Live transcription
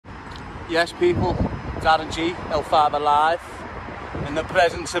Yes, people, Darren G, L5ALIVE, in the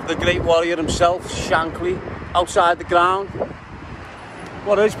presence of the great warrior himself, Shankly, outside the ground.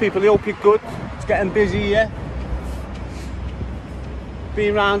 What is, people? I hope you're good. It's getting busy here.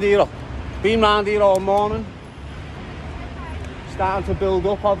 Been round here all morning. Starting to build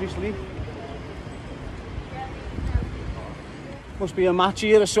up, obviously. Must be a match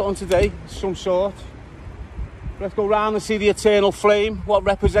here or something today, some sort. Let's go round and see the eternal flame, what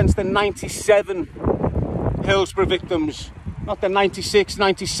represents the 97 Hillsborough victims, not the 96,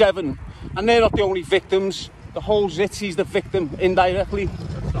 97. And they're not the only victims. The whole Zitzy's the victim indirectly.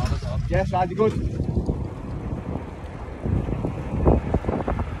 Yes, are you good?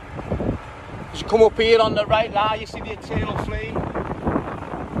 As you come up here on the right now, you see the eternal flame.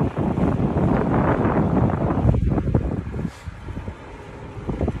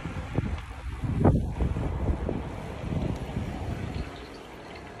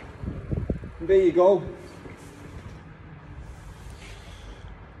 There you go.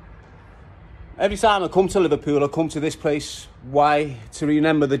 Every time I come to Liverpool, I come to this place. Why? To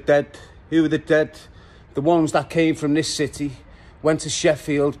remember the dead. Who are the dead? The ones that came from this city, went to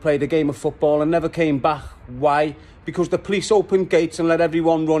Sheffield, played a game of football and never came back. Why? Because the police opened gates and let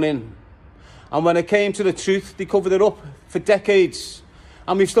everyone run in. And when it came to the truth, they covered it up for decades.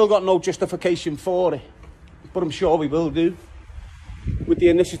 And we've still got no justification for it. But I'm sure we will do. With the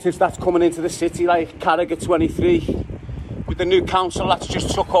initiatives that's coming into the city, like Carragher 23, with the new council that's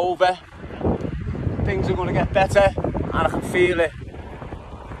just took over, things are going to get better, and I can feel it.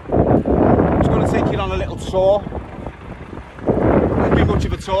 I'm just going to take you on a little tour. It won't be much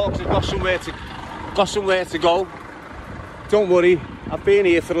of a tour because I've got somewhere to go. Don't worry, I've been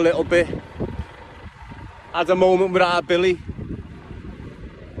here for a little bit. Had a moment with our Billy.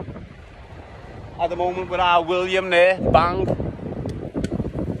 Had a moment with our William there, bang.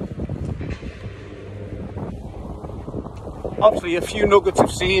 Obviously a few nuggets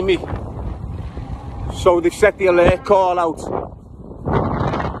have seen me, so they've set the alert call out.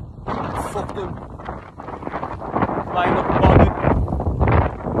 Fuck them. Line up bothered.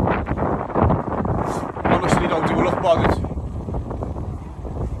 Honestly, don't do enough bothered.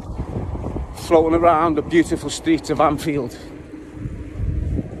 Floating around the beautiful streets of Anfield,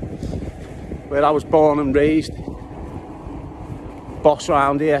 where I was born and raised. Boss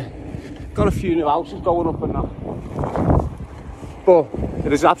round here. Got a few new houses going up and that. But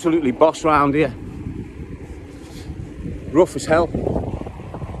it is absolutely boss round here. Rough as hell.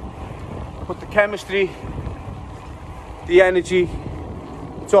 But the chemistry, the energy,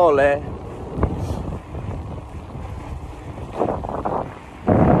 it's all there.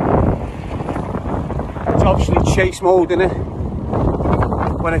 It's obviously chase mode in it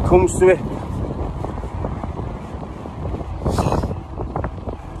when it comes to it.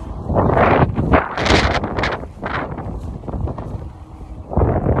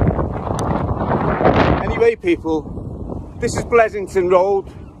 People, this is Blessington Road.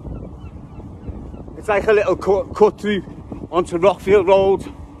 It's like a little cut through onto Rockfield Road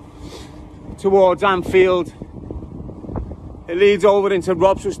towards Anfield. It leads over into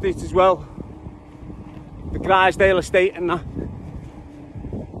Robson Street as well, the Grisdale estate and that.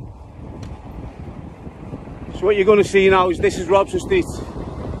 So what you're going to see now is this is Robson Street.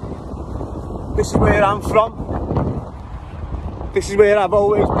 This is where I'm from. This is where I've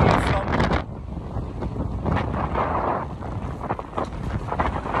always been from.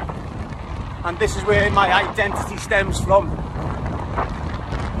 And this is where my identity stems from.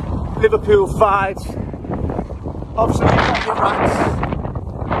 Liverpool 5. Obviously, you've got your rats.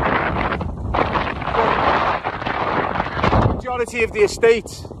 But the majority of the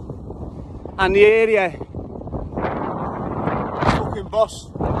estate and the area is fucking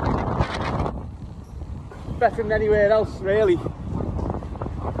boss. Better than anywhere else, really.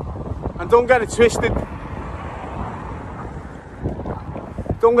 And don't get it twisted.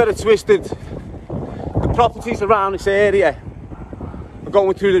 Don't get it twisted. The properties around this area are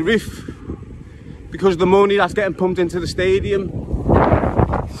going through the roof because of the money that's getting pumped into the stadium.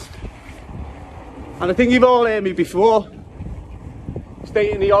 And I think you've all heard me before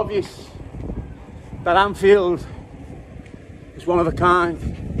stating the obvious, that Anfield is one of a kind.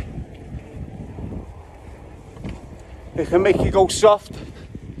 It can make you go soft,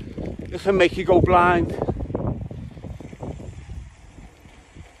 it can make you go blind.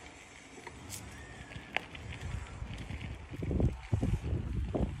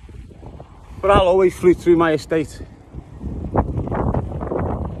 But I'll always fleet through my estate.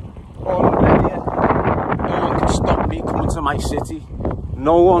 All in red here. No one can stop me coming to my city.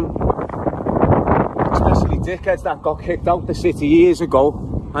 No one. Especially dickheads that got kicked out the city years ago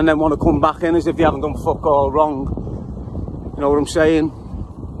and then want to come back in as if they haven't done fuck all wrong. You know what I'm saying?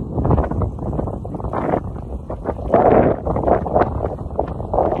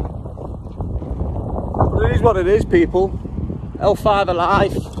 But it is what it is, people.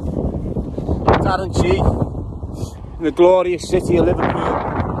 L5ALIVE, Darren G, in the glorious city of Liverpool.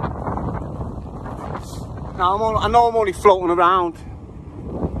 Now I know I'm only floating around,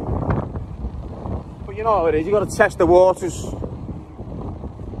 but you know how it is, you got to test the waters.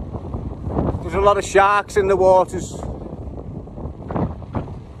 There's a lot of sharks in the waters,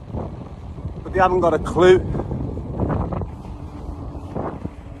 but they haven't got a clue.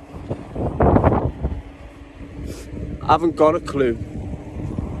 Haven't got a clue.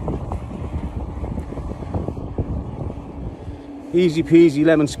 Easy peasy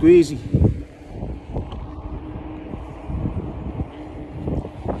lemon squeezy.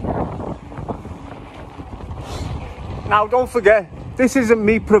 Now don't forget, this isn't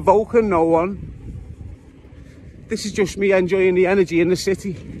me provoking no one. This is just me enjoying the energy in the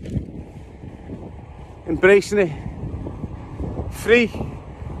city. Embracing it. Free.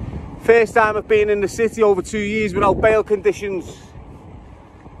 First time I've been in the city over 2 years without bail conditions.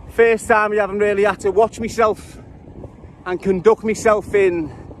 First time I haven't really had to watch myself and conduct myself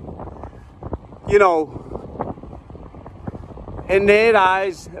in, you know, in their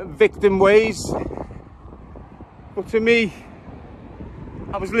eyes, victim ways. But to me,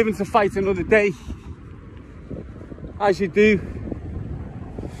 I was living to fight another day, as you do.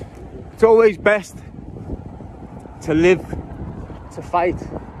 It's always best to live to fight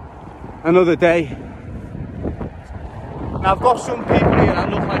another day. Now I've got some people here that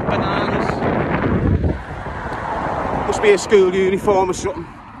look like bananas. Must be a school uniform or something.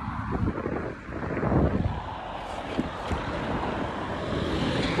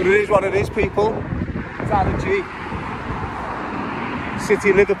 But it is what it is, people. It's Darren G. City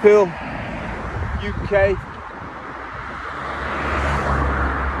of Liverpool, UK.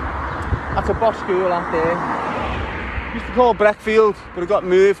 That's a boss school out there. Used to call Breckfield, but it got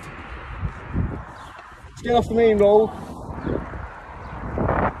moved. Let's get off the main road.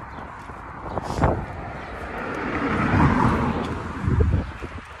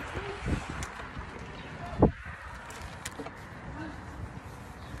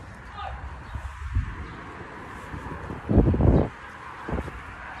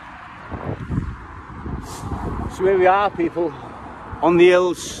 So here we are, people, on the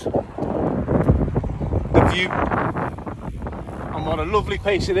hills, the view, and what a lovely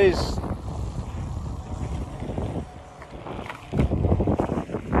place it is.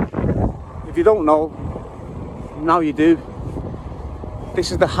 If you don't know, now you do.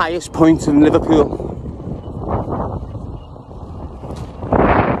 This is the highest point in Liverpool.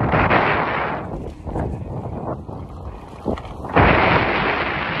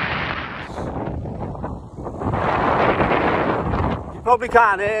 Probably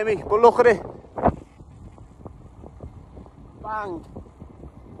can't hear me, but look at it. Bang.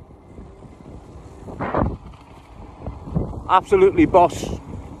 Absolutely boss.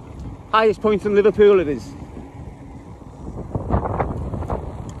 Highest point in Liverpool it is.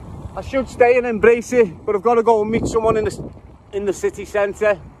 I should stay and embrace it, but I've got to go and meet someone in the city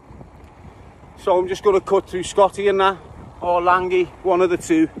centre. So I'm just going to cut through Scotty and that, or Langy, one of the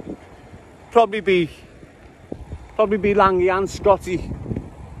two. Probably be Langy and Scotty.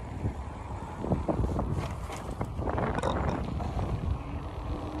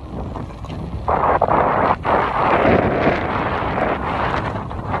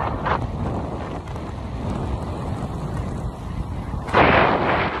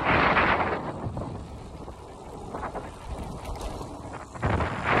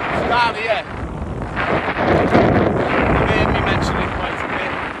 Down here. You heard me mention it quite a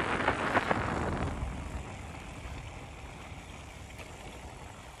bit.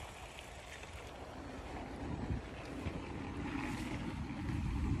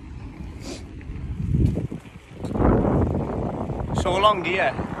 So along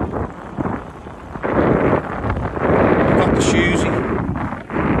here, we've got the shoesy.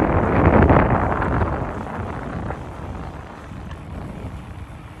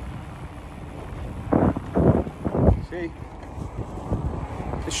 See?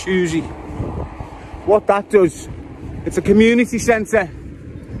 The shoesy. What that does, it's a community centre,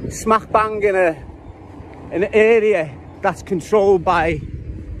 smack bang in an area that's controlled by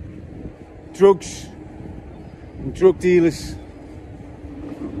drugs and drug dealers.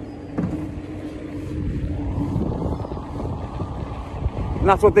 And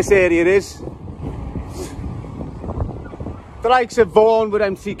that's what this area is. The likes of Vaughan with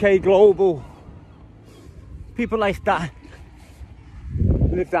MTK Global, people like that,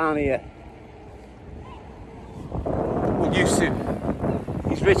 live down here. Well, used to.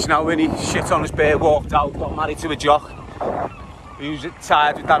 He's rich now, and he shit on his bear, walked out, got married to a jock who's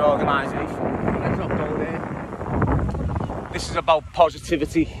tied with that organisation. Let's not go there. This is about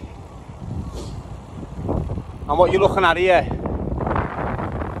positivity. And what you're looking at here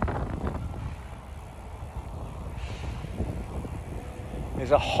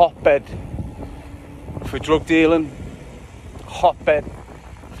is a hotbed for drug dealing, hotbed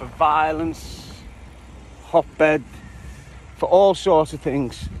for violence, hotbed for all sorts of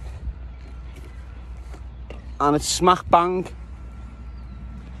things. And it's smack bang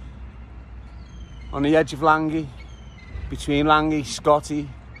on the edge of Langley, between Langley, Scotty,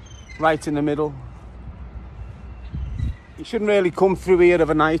 right in the middle. You shouldn't really come through here of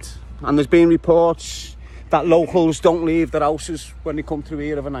a night, and there's been reports that locals don't leave their houses when they come through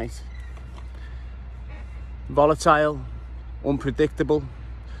here of a night. Volatile, unpredictable,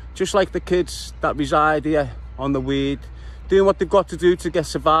 just like the kids that reside here on the weed, doing what they've got to do to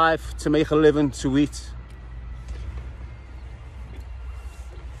survive, to make a living, to eat.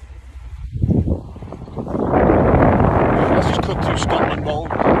 Let's just cut through Scotland Road.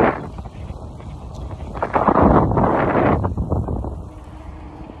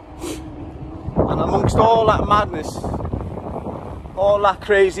 And amongst all that madness, all that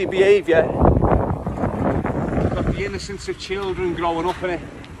crazy behaviour, you've got the innocence of children growing up in it.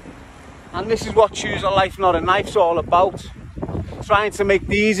 And this is what Choose a Life Not a Knife's all about. Trying to make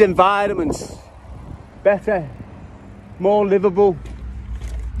these environments better, more livable,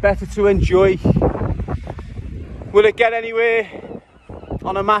 better to enjoy. Will it get anywhere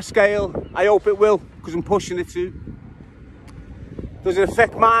on a mass scale? I hope it will, because I'm pushing it to. Does it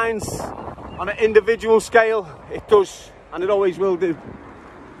affect minds on an individual scale? It does, and it always will do.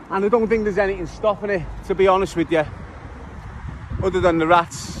 And I don't think there's anything stopping it, to be honest with you, other than the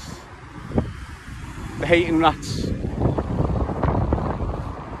rats, the hating rats.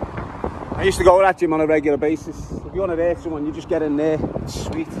 I used to go to that gym on a regular basis. If you want to hurt someone, you just get in there. It's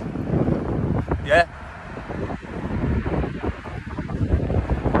sweet. Yeah.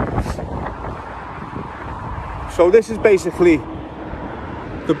 So this is basically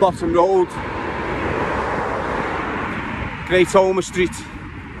the bottom road, Great Homer Street.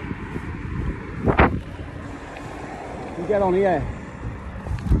 You get on here.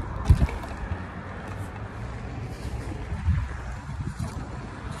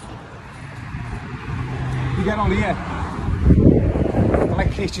 You get on here. They're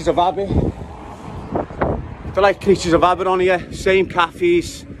like creatures of habit. They're like creatures of habit on here. Same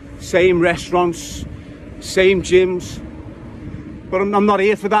cafes, same restaurants, same gyms. But I'm not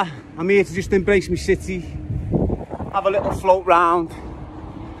here for that. I'm here to just embrace my city, have a little float round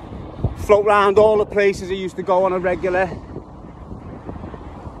all the places I used to go on a regular.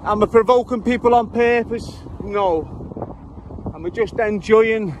 Am I provoking people on purpose? No. I'm just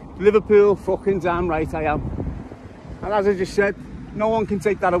enjoying Liverpool, fucking damn right I am. And as I just said, no one can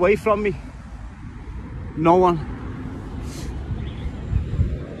take that away from me. No one.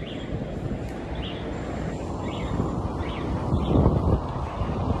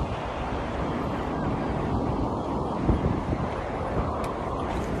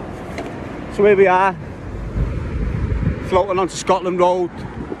 So here we are, floating onto Scotland Road.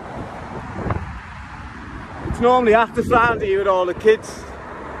 It's normally after round here with all the kids.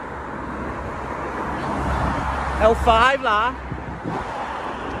 L5 la.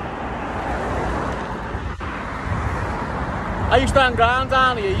 I used to hang around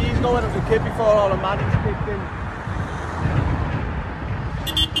down here years ago when I was a kid, before all the maddies kicked in.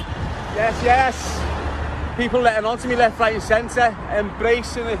 Yes, yes. People letting on to me left, right and centre,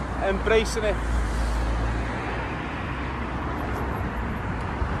 embracing it, embracing it.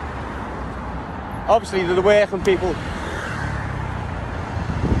 Obviously they're the working people.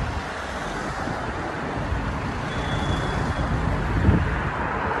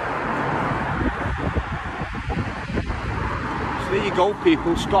 So there you go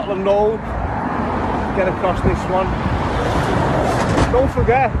people, Scotland Road, get across this one. Don't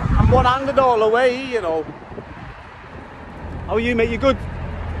forget, I'm one-handed all the way, you know. How are you, mate? You good?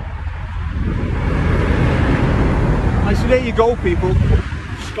 Right, so there you go, people.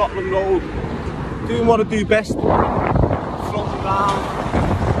 Scotland Road. Doing what I do best. Floating around,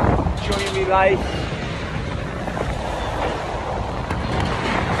 enjoying my life.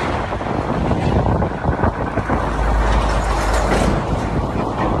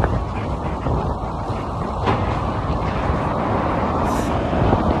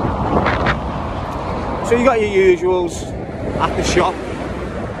 So you got your usuals at the shop,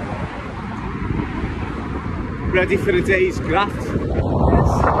 ready for the day's graft.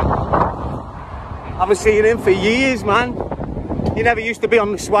 haven't seen him for years, man. He never used to be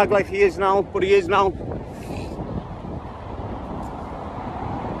on the swag like he is now, but he is now.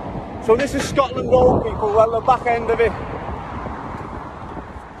 So this is Scotland Road, people. Well, the back end of it.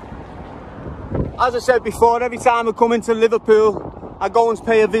 As I said before, every time I come into Liverpool, I go and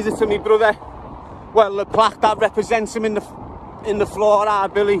pay a visit to my brother. Well, the plaque that represents him in the floor,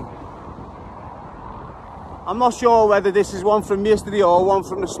 Billy. I'm not sure whether this is one from yesterday or one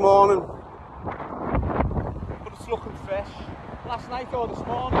from this morning, but it's looking fresh. Last night or this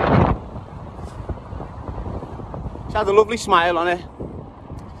morning. She had a lovely smile on her.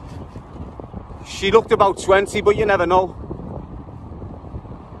 She looked about 20, but you never know.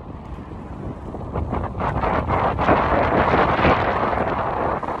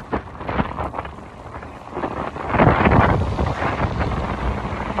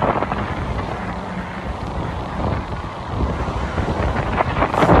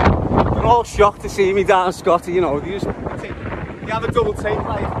 They're all shocked to see me down, Scotty, you know. They have a double take,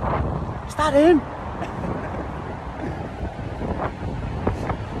 like, is that him?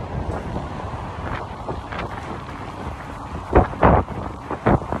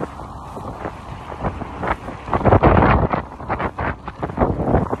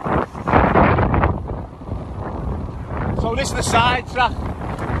 So this is the side track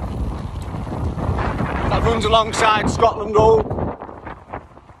that runs alongside Scotland Road.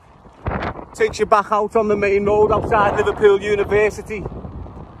 Takes you back out on the main road outside Liverpool University.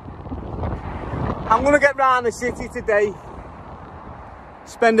 I'm going to get round the city today,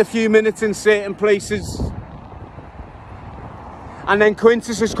 spend a few minutes in certain places, and then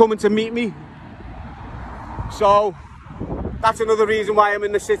Quintus is coming to meet me. So that's another reason why I'm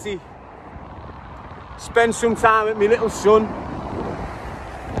in the city. Spend some time with my little son,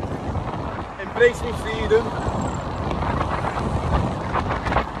 embrace my freedom.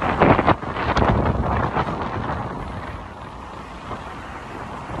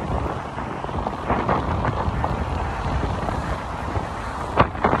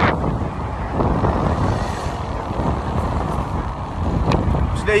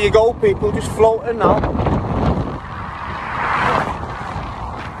 So there you go, people, just floating now.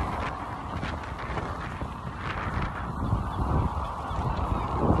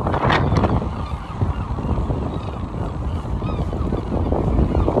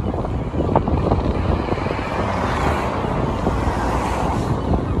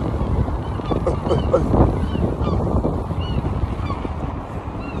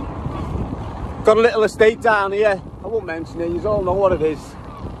 Got a little estate down here. I won't mention it, you all know what it is.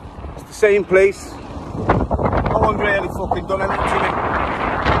 It's the same place. No one's really fucking done anything to it.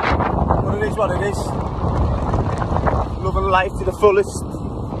 But it is what it is. Living life to the fullest.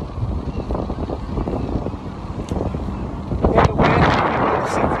 Get away from the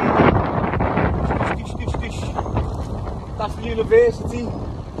city. That's the university.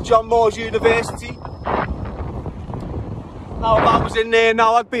 John Moore's University. Now if I was in there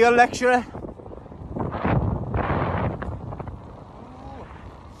now, I'd be a lecturer.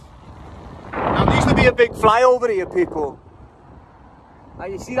 Now there used to be a big flyover here, people. Now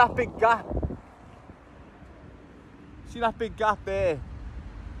you see that big gap? See that big gap there?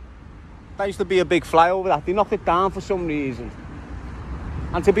 That used to be a big flyover that. They knocked it down for some reason.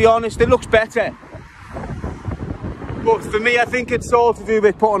 And to be honest, it looks better. But for me, I think it's all to do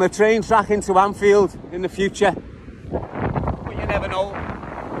with putting a train track into Anfield in the future. But you never know.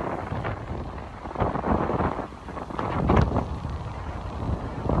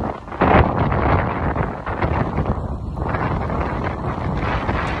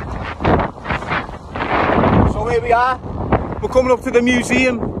 So here we are. We're coming up to the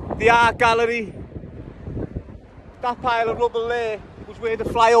museum, the art gallery. That pile of rubble there was where the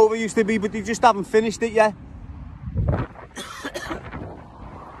flyover used to be, but they just haven't finished it yet.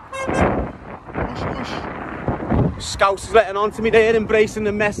 Scouts is letting on to me there, embracing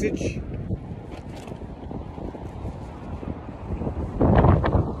the message.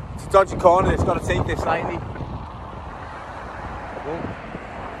 It's a dodgy corner, it's got to take this slightly.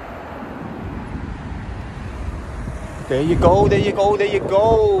 There you go, there you go, there you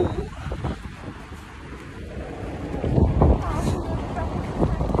go.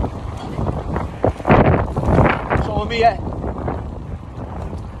 So I'm here.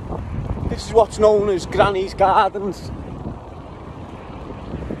 This is what's known as Granny's Gardens.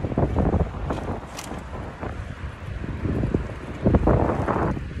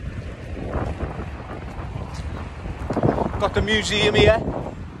 Got the museum here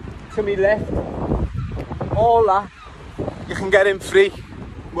to my left. All that you can get in free.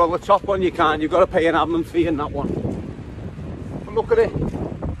 Well, the top one you can't. You've got to pay an admin fee in that one. But look at it.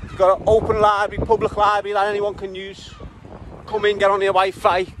 It's got an open library, public library that anyone can use. Come in, get on your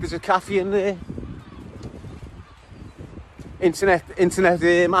Wi-Fi. There's a cafe in there. Internet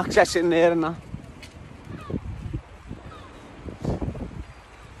access in there and that.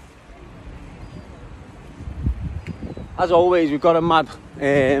 As always, we've got a mad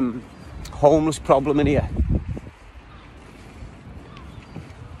homeless problem in here.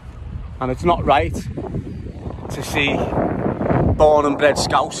 And it's not right to see born and bred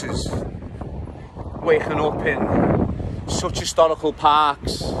Scousers waking up in such historical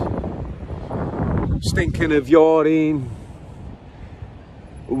parks, stinking of urine,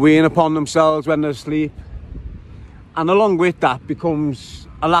 weighing upon themselves when they're asleep. And along with that becomes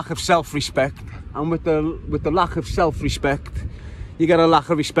a lack of self-respect. And with the lack of self-respect, you get a lack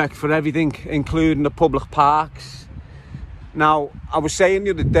of respect for everything, including the public parks. Now, I was saying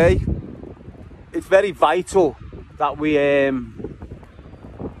the other day, it's very vital that we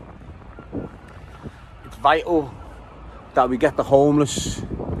get the homeless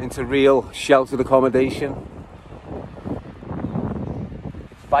into real sheltered accommodation.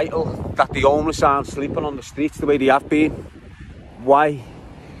 It's vital that the homeless aren't sleeping on the streets the way they have been. Why?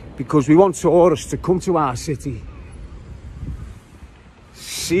 Because we want tourists to come to our city,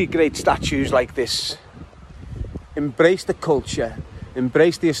 see great statues like this, embrace the culture,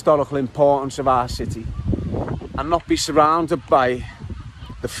 embrace the historical importance of our city, and not be surrounded by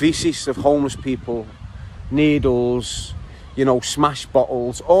the feces of homeless people, needles, you know, smashed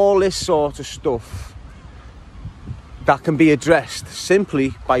bottles, all this sort of stuff that can be addressed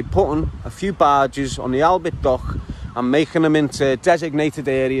simply by putting a few barges on the Albert dock and making them into designated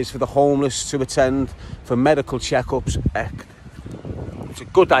areas for the homeless to attend for medical checkups. It's a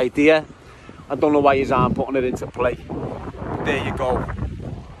good idea. I don't know why you aren't putting it into play. But there you go.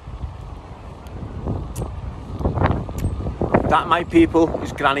 That, my people,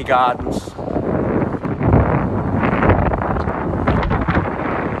 is Granny Gardens.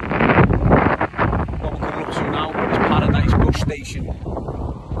 What we're coming up to now is Paradise Bus Station.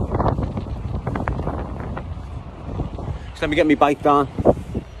 Let me get my bike down.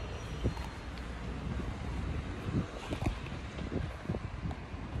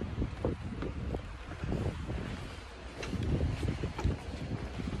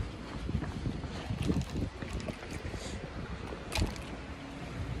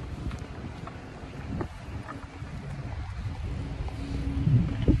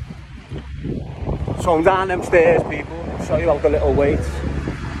 So I'm down them stairs, people. I'll show you out the little weights.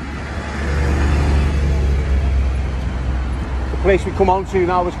 The place we come on to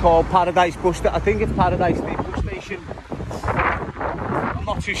now is called Paradise Bus Station. I think it's Paradise Bus Station. I'm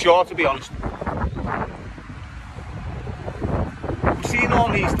not too sure, to be honest. We've seen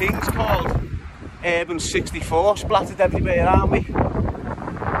all these things called Urban 64 splattered everywhere, aren't we?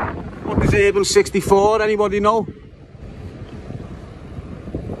 What is Urban 64? Anybody know?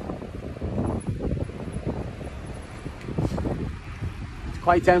 It's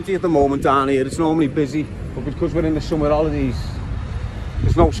quite empty at the moment down here. It's normally busy, but because we're in the summer holidays,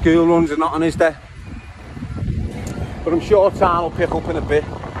 there's no school runs and nothing, is there? But I'm sure town will pick up in a bit.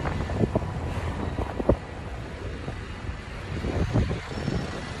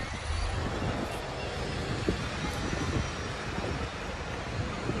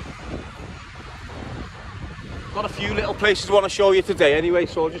 Got a few little places I want to show you today anyway,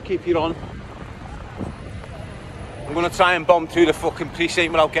 so I'll just keep you on. I'm going to try and bomb through the fucking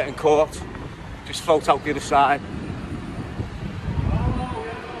precinct without getting caught. Just float out the other side.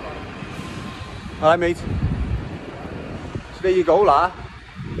 Alright, mate. So there you go, lad.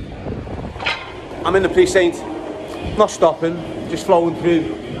 I'm in the precinct, not stopping, just flowing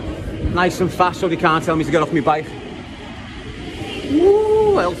through. Nice and fast so they can't tell me to get off my bike.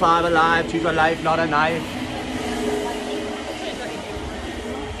 Woo, L5ALIVE, choose a life, not a knife.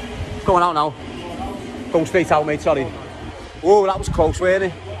 Going out now. Going straight out, mate, sorry. Whoa, that was close, wasn't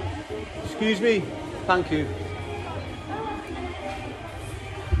it? Excuse me, thank you.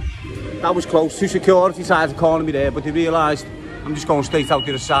 That was close. Two security sides cornered me there, but they realised I'm just going straight out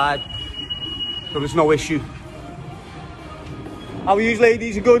the other side. So there's no issue. How are you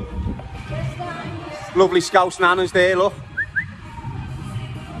ladies? You good? Lovely Scouse nanas there, look.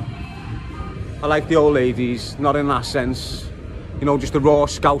 I like the old ladies, not in that sense. You know, just the raw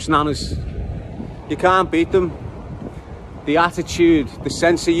Scouse nanas. You can't beat them. The attitude, the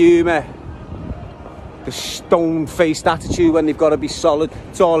sense of humour, the stone-faced attitude when they've got to be solid.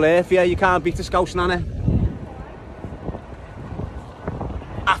 It's all there for you. You can't beat a Scouse nana.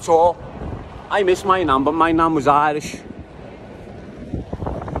 At all. I miss my nan, but my nan was Irish.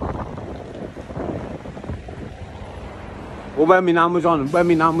 Well, when my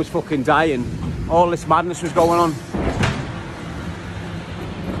nan was fucking dying, all this madness was going on.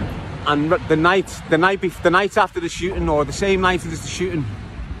 And the night after the shooting, or the same night as the shooting,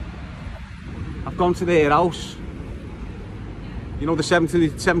 I've gone to their house. You know, the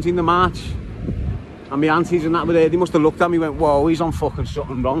 17th of March. And my aunties and that were there. They must have looked at me and went, whoa, he's on fucking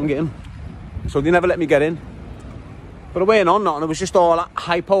something wrong again. So they never let me get in. But I weren't on nothing. It was just all that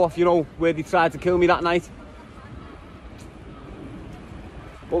hypo off, you know, where they tried to kill me that night.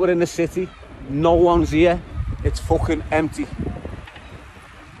 But we're in the city. No one's here. It's fucking empty.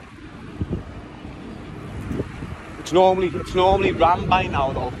 It's normally rammed by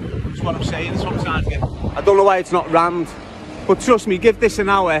now, though. That's what I'm saying. That's what I'm trying to get. I don't know why it's not rammed. But trust me, give this an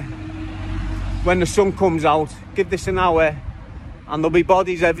hour. When the sun comes out, give this an hour, and there'll be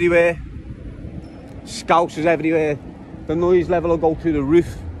bodies everywhere. Scousers everywhere. The noise level will go through the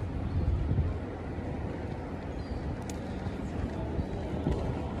roof.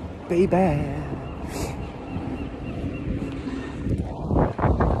 Baby.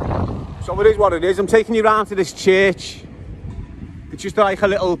 So it is what it is. I'm taking you round to this church. It's just like a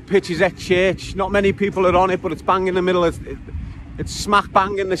little picturesque church. Not many people are on it, but it's bang in the middle. It's smack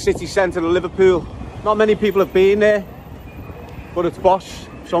bang in the city centre of Liverpool. Not many people have been there, but it's posh.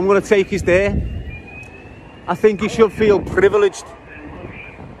 So I'm going to take you there. I think you should feel privileged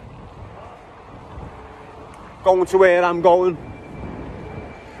going to where I'm going.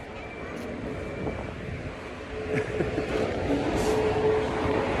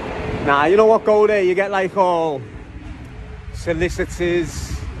 Nah, you know what, go there, you get like all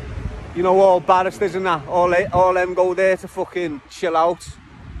solicitors, you know, all barristers and that, all them go there to fucking chill out.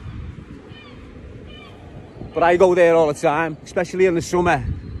 But I go there all the time, especially in the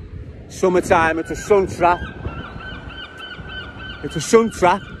summertime. It's a sun trap. It's a sun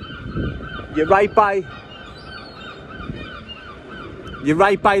trap. You're right by the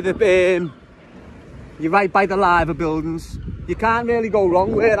Liver buildings. You can't really go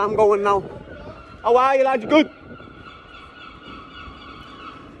wrong where I'm going now. How are you, lads? Good?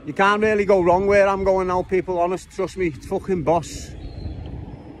 You can't really go wrong where I'm going now, people. Honest, trust me, it's fucking boss.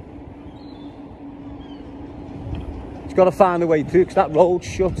 It's got to find a way through because that road's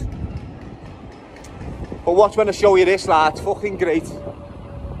shut. But watch when I show you this, lad. It's fucking great.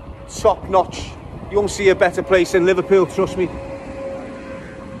 Top notch. You won't see a better place in Liverpool, trust me.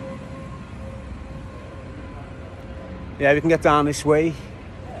 Yeah, we can get down this way. It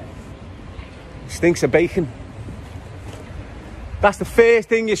stinks of bacon. That's the first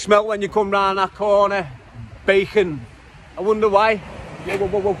thing you smell when you come round that corner. Bacon. I wonder why. Whoa, whoa,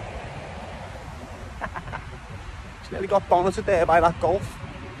 whoa, whoa. It's nearly got bonneted there by that Golf.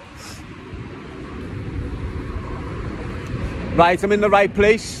 Right, I'm in the right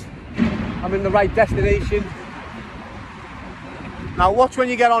place. I'm in the right destination. Now watch when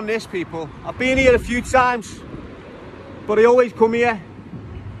you get on this, people. I've been here a few times, but I always come here.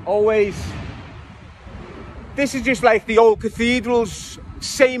 Always. This is just like the old cathedrals,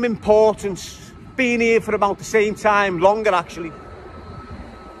 same importance. Been here for about the same time, longer actually.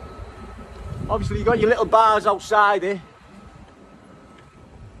 Obviously you got your little bars outside here.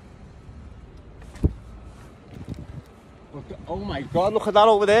 Oh my God, look at that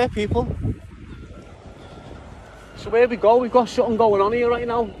over there, people. So where we go, we've got something going on here right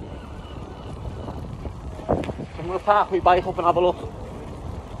now. So I'm going to park my bike up and have a look.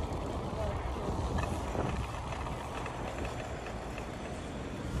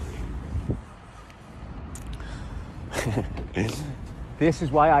 This is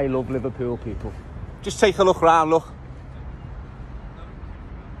why I love Liverpool, people. Just take a look around, look.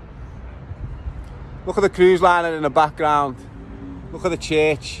 Look at the cruise liner in the background. Look at the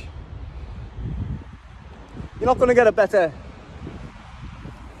church. You're not going to get a better...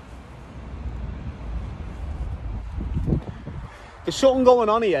 There's something going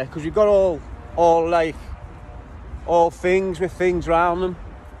on here because we've got all things with things around them.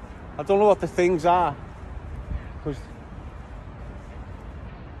 I don't know what the things are. Because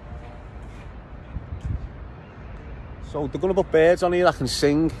so they're going to put birds on here that can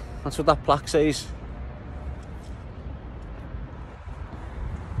sing. That's what that plaque says.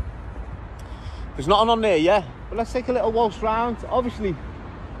 There's nothing on there, yeah. But let's take a little waltz round. Obviously,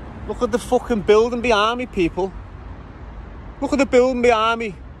 look at the fucking building behind me, people. Look at the building behind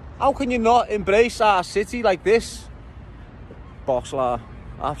me. How can you not embrace our city like this? Boss, la.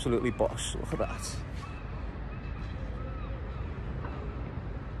 Absolutely boss. Look at that.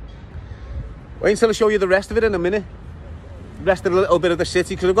 Wait until I show you the rest of it in a minute. The rest of a little bit of the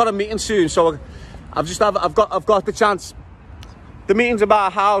city, because I've got a meeting soon, so I've got the chance. The meeting's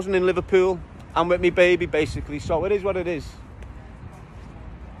about housing in Liverpool. I'm with me baby, basically, so it is what it is.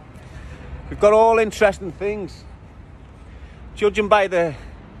 We've got all interesting things. Judging by the...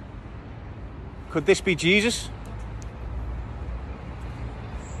 Could this be Jesus?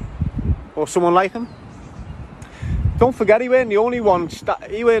 Or someone like him? Don't forget, he weren't the only one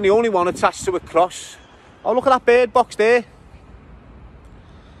attached to a cross. Oh, look at that bird box there.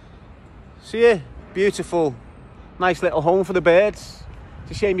 See it? Beautiful. Nice little home for the birds.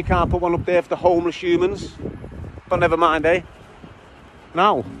 It's a shame you can't put one up there for the homeless humans. But never mind, eh?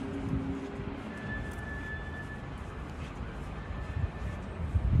 Now.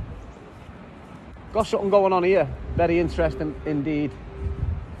 Got something going on here. Very interesting indeed.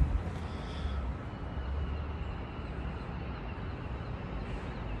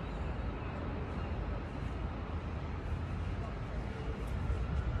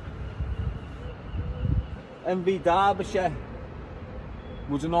 MV Derbyshire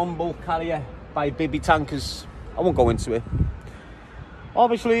was an on-bulk carrier by Bibby tankers. I won't go into it.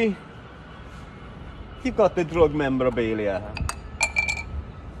 Obviously, you've got the drug memorabilia.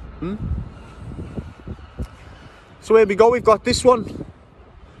 So here we go, we've got this one.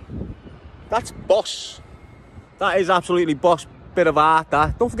 That's boss. That is absolutely boss. Bit of art,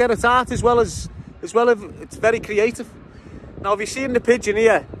 that. Don't forget it's art as well as it's very creative. Now, if you've seen the pigeon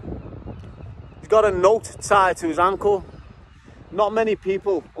here, he's got a note tied to his ankle. Not many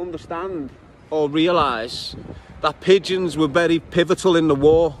people understand or realise that pigeons were very pivotal in the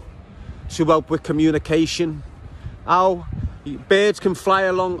war to help with communication. How birds can fly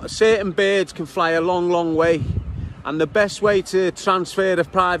along, certain birds can fly a long, long way. And the best way to transfer a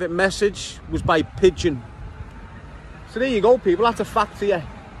private message was by pigeon. So there you go, people, that's a fact for you.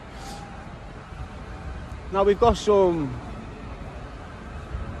 Now we've got some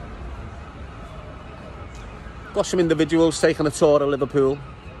individuals taking a tour of Liverpool.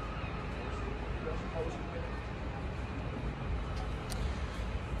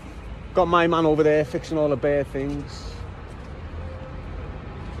 Got my man over there fixing all the bare things.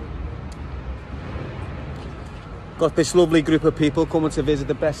 Got this lovely group of people coming to visit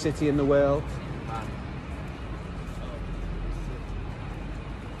the best city in the world.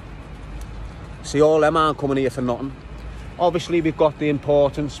 See, all them aren't coming here for nothing. Obviously, we've got the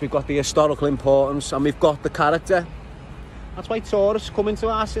importance, we've got the historical importance, and we've got the character. That's why tourists come into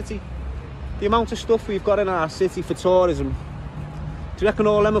our city. The amount of stuff we've got in our city for tourism. Do you reckon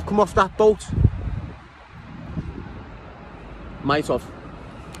all them have come off that boat? Might have.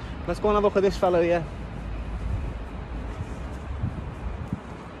 Let's go and have a look at this fella here.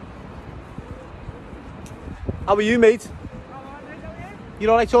 How are you, mate?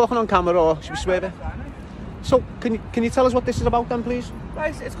 You're alright talking on camera, or should we swear it? So, can you tell us what this is about then, please?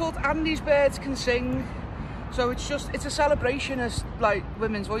 Right, it's called And These Birds Can Sing. So it's a celebration of like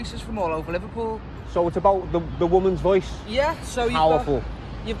women's voices from all over Liverpool. So it's about the woman's voice? Yeah, so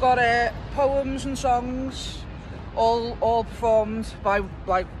you've got poems and songs, all performed by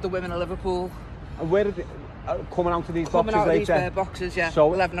like the women of Liverpool. And where did it... coming out to these coming boxes out later? These boxes, yeah.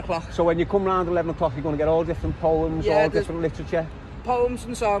 So 11 o'clock. So when you come round 11 o'clock, you're going to get all different poems, all different literature. Poems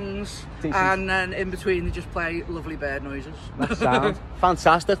and songs, decent. And then in between they just play lovely bird noises. That sounds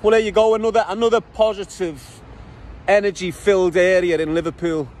fantastic. Well, there you go, another positive, energy-filled area in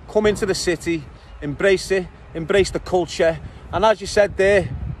Liverpool. Come into the city, embrace it, embrace the culture, and as you said there,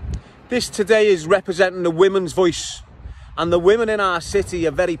 this today is representing the women's voice. And the women in our city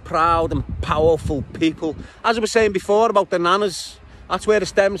are very proud and powerful people. As I was saying before about the nanas, that's where it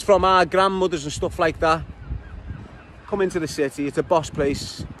stems from, our grandmothers and stuff like that. Come into the city, it's a boss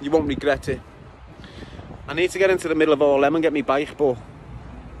place, you won't regret it. I need to get into the middle of all them and get my bike, but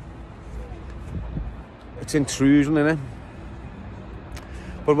it's intrusion, innit?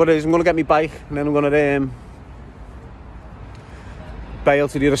 But what it is, I'm going to get my bike and then I'm going to bail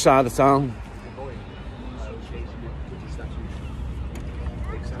to the other side of town.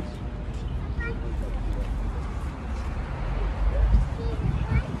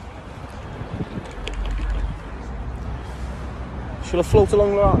 Shall I float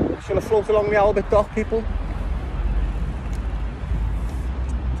along the Albert Dock, people?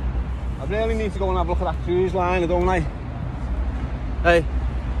 I really need to go and have a look at that cruise liner, don't I? Hey.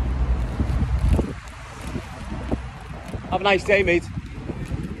 Have a nice day, mate.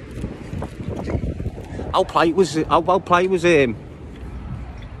 How polite was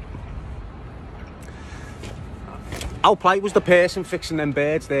the person fixing them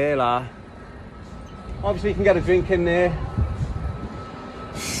birds there, like? Obviously you can get a drink in there.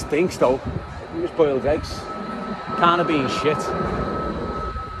 Stinks though. Just boiled eggs. Can't have been shit.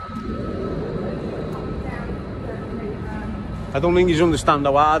 I don't think you understand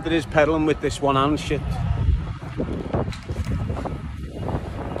how hard it is pedalling with this one hand shit.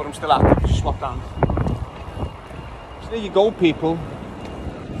 But I'm still active, just swap down. So there you go, people.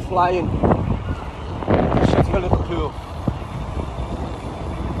 Flying. City of Liverpool.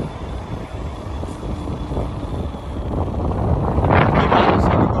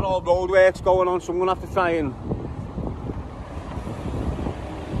 We've got all roadworks going on, so I'm going to have to try and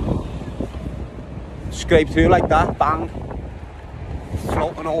scrape through like that, bang.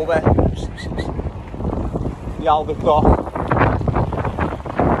 Floating over the Albert Dock.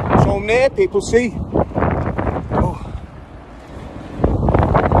 So I'm there, people see. Oh.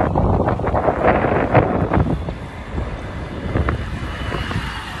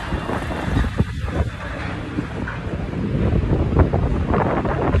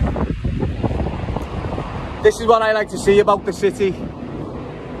 This is what I like to see about the city.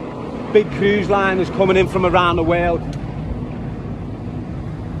 Big cruise liners coming in from around the world.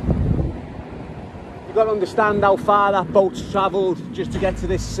 You've got to understand how far that boat's travelled just to get to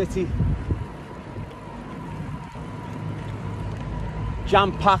this city.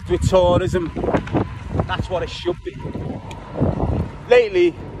 Jam-packed with tourism. That's what it should be.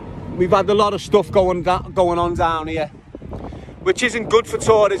 Lately, we've had a lot of stuff going on down here, which isn't good for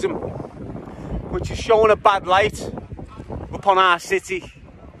tourism, which is showing a bad light upon our city.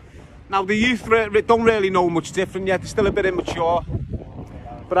 Now, the youth don't really know much different yet. They're still a bit immature.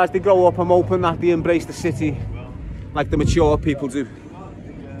 But as they grow up, I'm hoping that they embrace the city like the mature people do.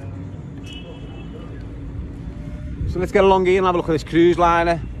 So let's get along here and have a look at this cruise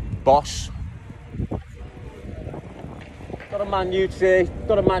liner. Boss. Got a Man U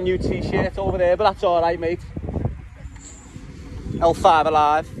t-shirt over there, but that's alright, mate.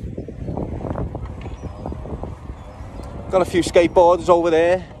 L5ALIVE. Got a few skateboarders over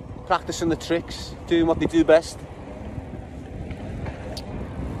there, practicing the tricks, doing what they do best.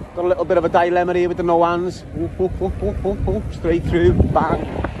 Got a little bit of a dilemma here with the no hands. Straight through, bang,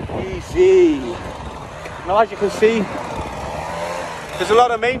 easy. Now, as you can see, there's a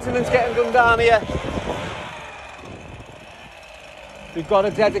lot of maintenance getting done down here. We've got a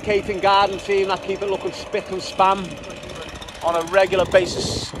dedicated garden team that keep it looking spick and spam on a regular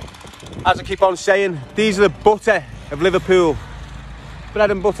basis. As I keep on saying, these are the butter of Liverpool.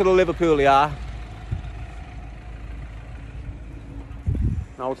 Bread and butter of Liverpool, they are.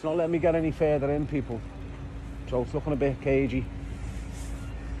 Now, it's not letting me get any further in, people. So it's looking a bit cagey.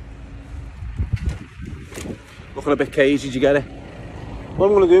 Looking a bit cagey, do you get it? What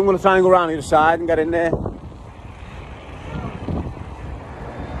I'm going to do, I'm going to try and go around the other side and get in there.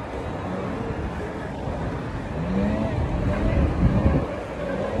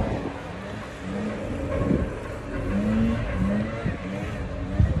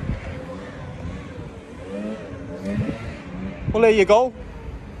 Well, there you go.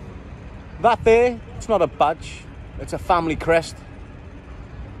 That there, it's not a badge, it's a family crest.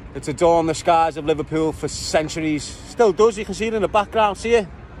 It's adorned the skies of Liverpool for centuries. Still does, you can see it in the background, see it?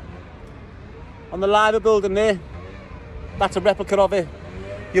 On the Liver building there, that's a replica of it.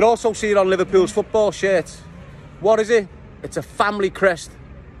 You'll also see it on Liverpool's football shirt. What is it? It's a family crest.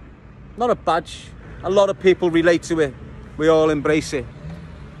 Not a badge. A lot of people relate to it. We all embrace it.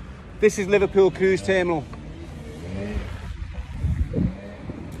 This is Liverpool Cruise Terminal.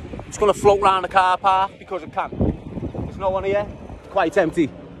 It's going to float around the car park because it can. There's no one here. It's quite empty.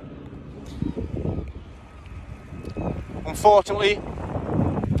 Unfortunately,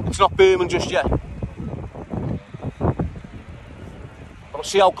 it's not booming just yet. But I'll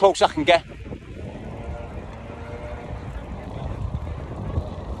see how close I can get.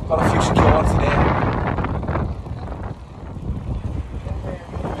 Got a few security there.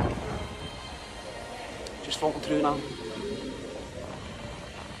 Just floating through now.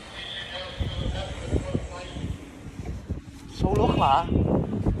 So look like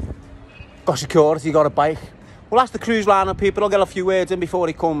got security, got a bike. Well, that's the cruise liner, people. I'll get a few words in before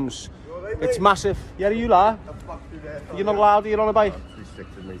he comes. It's massive. Yeah, are you là? You're not allowed, you're on a bike.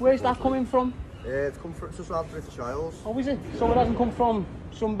 Where's that coming from? It's come from, it's just out of British Isles. Oh, is it? So it hasn't come from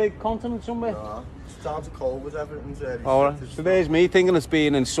some big continent somewhere? Nah, it's down to Colbert, everything's all right. So there's me thinking it's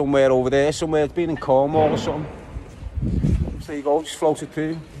been in somewhere over there, somewhere. It's been in Cornwall or something. So there you go, just floated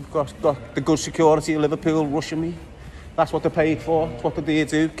through. Got the good security of Liverpool rushing me. That's what they're paid for. That's what they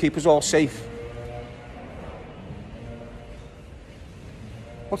do. Keep us all safe.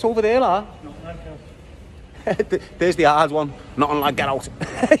 What's over there, lad? There's the hard one. Nothing like get out.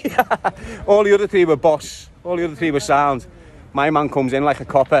 All the other three were boss. All the other three were sound. My man comes in like a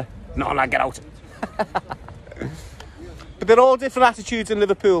copper. Nothing like get out. But they're all different attitudes in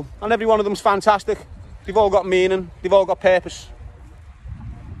Liverpool, and every one of them's fantastic. They've all got meaning. They've all got purpose.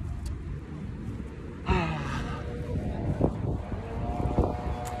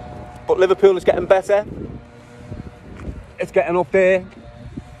 But Liverpool is getting better. It's getting up there.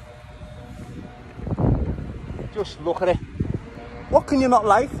 Just look at it. What can you not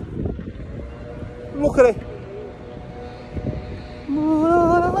like? Look at it.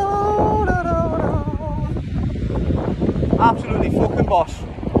 Absolutely fucking boss.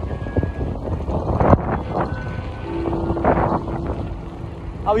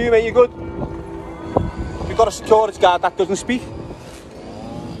 How are you, mate? You good? We've got a security guard that doesn't speak.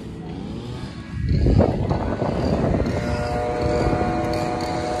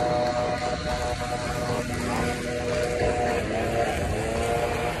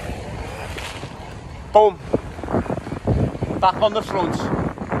 Boom. Back on the front.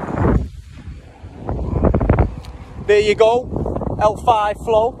 There you go. L5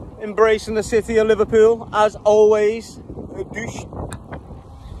 flow, embracing the city of Liverpool, as always. A douche.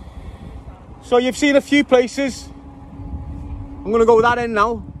 So you've seen a few places. I'm going to go that end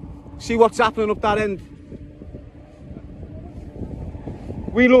now. See what's happening up that end.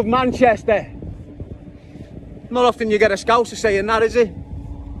 We love Manchester. Not often you get a Scouser saying that, is it?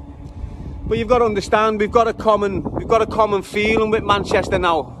 But you've got to understand, we've got a common feeling with Manchester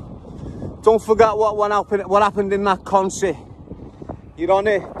now. Don't forget what happened in that concert. You're on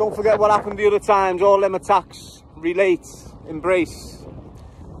it. Don't forget what happened the other times. All them attacks. Relate. Embrace.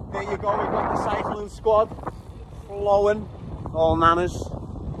 There you go. We've got the cycling squad flowing. All manners.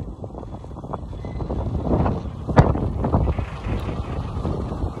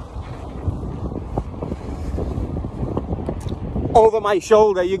 Over my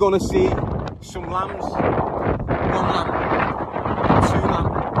shoulder, you're going to see some lambs. 1 lamb, 2 lamb.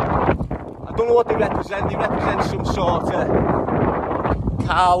 I don't know what they represent. They represent some sort of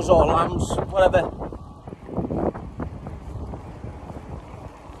cows or lambs, whatever.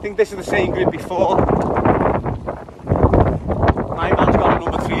 I think this is the same grid before. My man's got a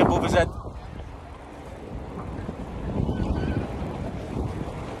number 3 above his head.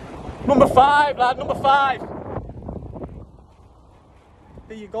 Number 5, lad, number 5.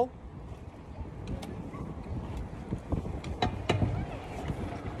 There you go.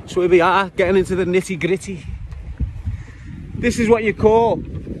 So here we are, getting into the nitty gritty. This is what you call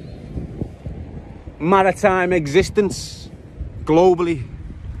maritime existence globally.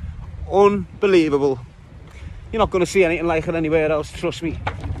 Unbelievable. You're not going to see anything like it anywhere else, trust me.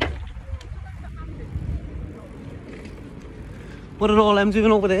 What are all them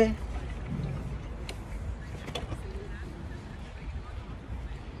doing over there?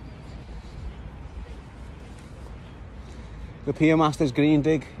 The Pier Master's Green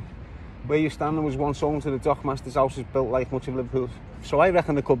Dig. Where you're standing was once home to the Dockmaster's house, is built like much of Liverpool. So I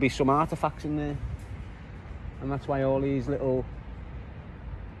reckon there could be some artefacts in there. And that's why all these little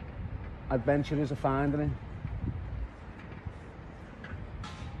adventurers are finding it.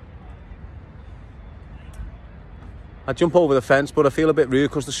 I'd jump over the fence, but I feel a bit rude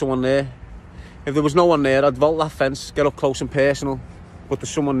because there's someone there. If there was no one there, I'd vault that fence, get up close and personal. But there's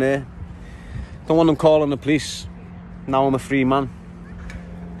someone there. Don't want them calling the police. Now I'm a free man.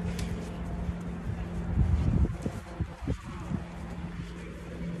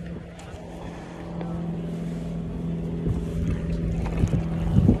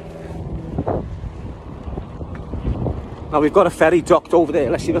 Now we've got a ferry docked over there.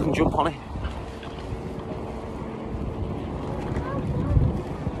 Let's see if I can jump on it.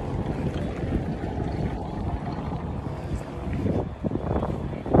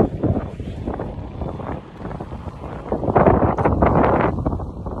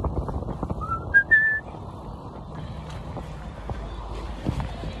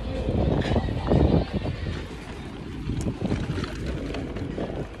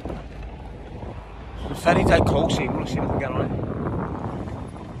 The ferry's dead close here. We'll see if I can get on it.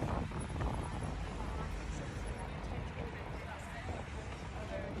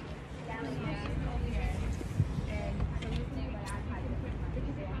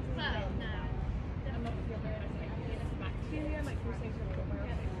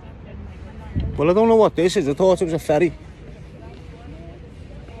 Well, I don't know what this is. I thought it was a ferry.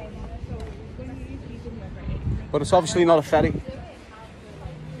 But it's obviously not a ferry.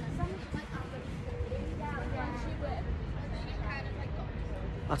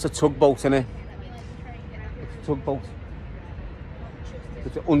 That's a tugboat, isn't it? It's a tugboat.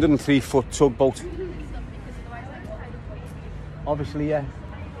 It's a 103-foot tugboat. Obviously, yeah.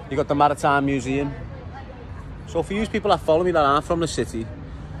 You got the Maritime Museum. So for you people that follow me that aren't from the city,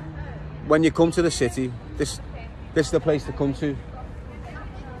 when you come to the city, this is the place to come to.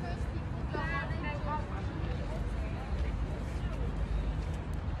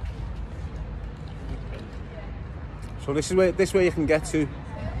 So this is where you can get to.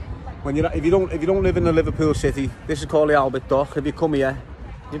 When if you don't live in the Liverpool city, this is called the Albert Dock. If you come here,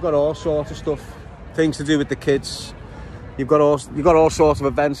 you've got all sorts of stuff, things to do with the kids. You've got all sorts of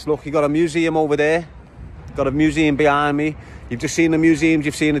events. Look, you've got a museum over there. You've got a museum behind me. You've just seen the museums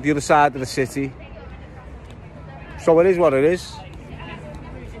you've seen at the other side of the city. So it is what it is.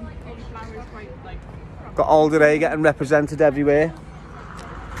 Got Alderey getting represented everywhere.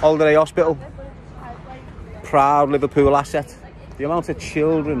 Alderey Hospital. Proud Liverpool asset. The amount of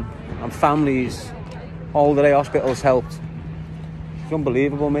children and families Alderey Hospital's helped. It's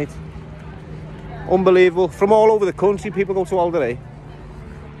unbelievable, mate. Unbelievable. From all over the country, people go to Alderey.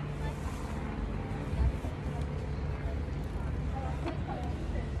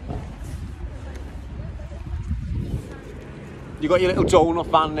 You got your little donut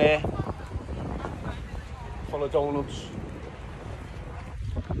van there, full of donuts.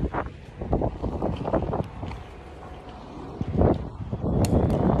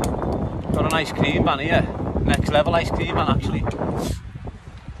 Got an ice cream van here, next level ice cream van actually.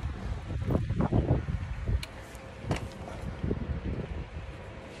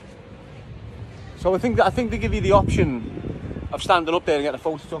 So I think they give you the option of standing up there and getting a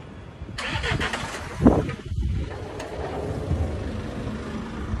photo took.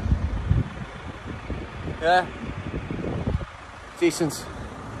 Yeah, decent.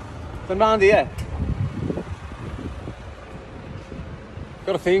 Then round here,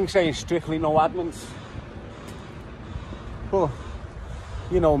 got a thing saying strictly no admins. But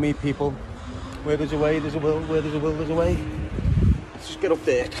you know me, people. Where there's a way, there's a will. Where there's a will, there's a way. Let's just get up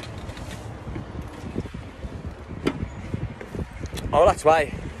there. Oh, that's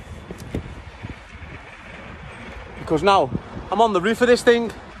why. Because now I'm on the roof of this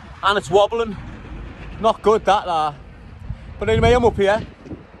thing and it's wobbling. Not good, that. But anyway, I'm up here.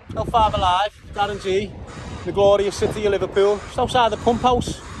 L5ALIVE, Darren G, the glorious city of Liverpool. Just outside the pump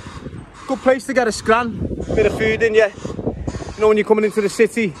house. Good place to get a scran. Bit of food in you. You know when you're coming into the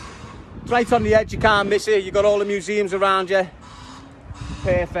city. It's right on the edge, you can't miss it. You've got all the museums around you.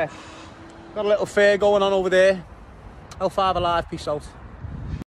 Perfect. Got a little fair going on over there. L5ALIVE, peace out.